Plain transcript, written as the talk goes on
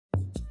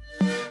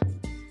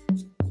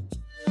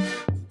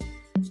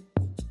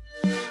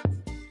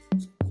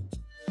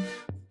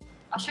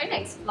I was trying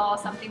to explore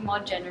something more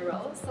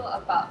general, so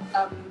about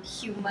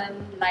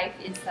human life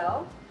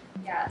itself.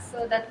 Yeah,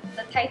 so the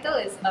title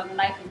is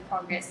Life in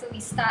Progress. So we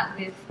start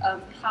with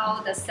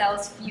how the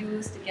cells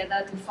fuse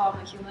together to form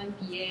a human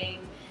being,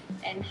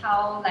 and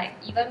how like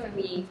even when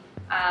we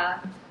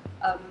are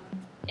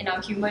in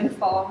our human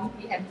form,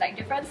 we have like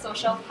different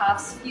social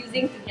paths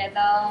fusing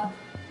together.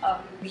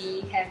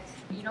 We have,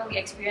 we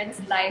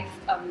experience life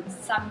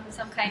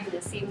some kind in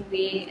the same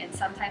way and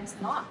sometimes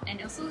not.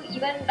 And also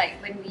even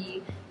like when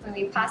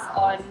we pass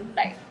on,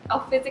 like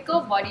our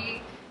physical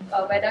body,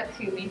 whether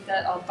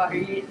cremated or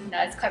buried,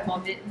 it's quite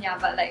morbid, yeah.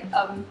 But like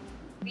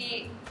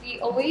we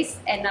always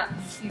end up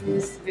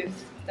fused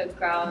with the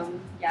ground,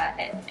 yeah,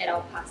 at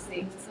our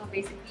passing. So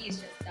basically, it's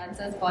just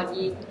dancer's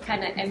body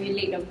kind of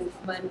emulate the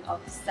movement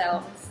of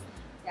cells,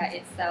 yeah,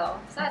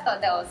 itself. So I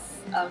thought that was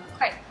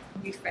quite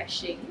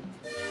refreshing.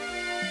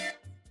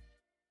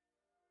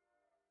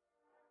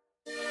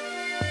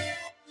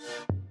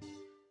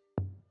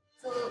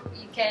 So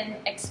you can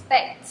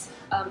expect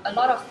a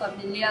lot of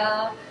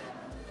familiar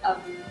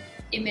um,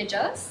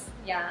 images.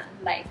 Yeah,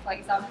 like for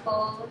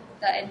example,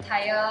 the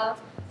entire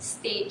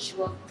stage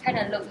will kind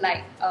of look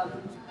like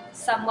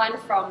someone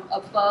from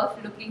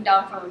above looking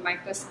down from a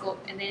microscope,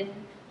 and then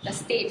the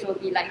stage will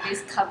be like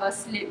this cover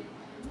slip.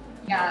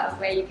 Yeah,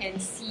 where you can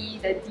see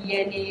the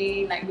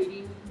DNA like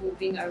really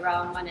moving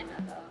around one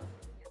another.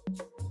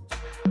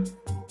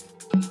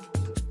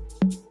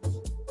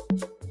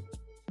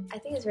 I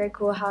think it's very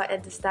cool how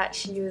at the start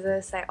she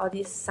uses like all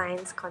these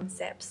science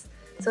concepts.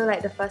 So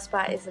like the first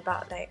part is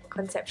about like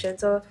conception.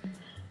 So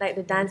like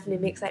the dance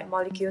mimics like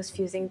molecules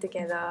fusing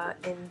together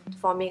and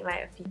forming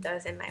like a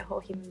fetus and like a whole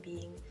human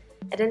being.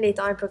 And then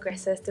later on it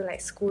progresses to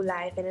like school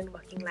life and then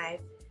working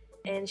life.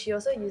 And she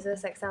also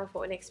uses like some of her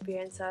own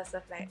experiences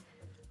of like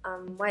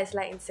what it's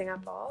like in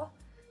Singapore.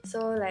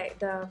 So like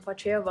the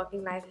portrayal of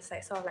working life is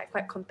like sort of like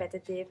quite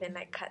competitive and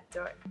like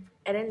cutthroat.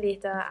 And then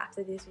later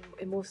after this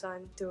it moves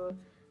on to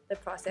the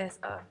process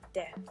of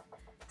death.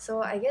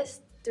 So I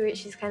guess to it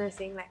she's kind of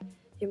saying like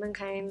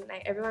humankind,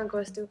 like everyone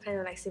goes through kind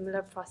of like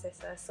similar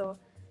processes. So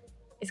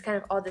it's kind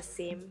of all the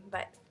same,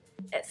 but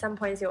at some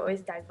points you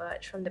always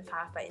diverge from the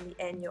path, but in the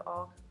end you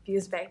all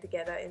fuse back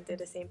together into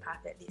the same path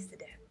that leads to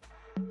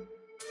death.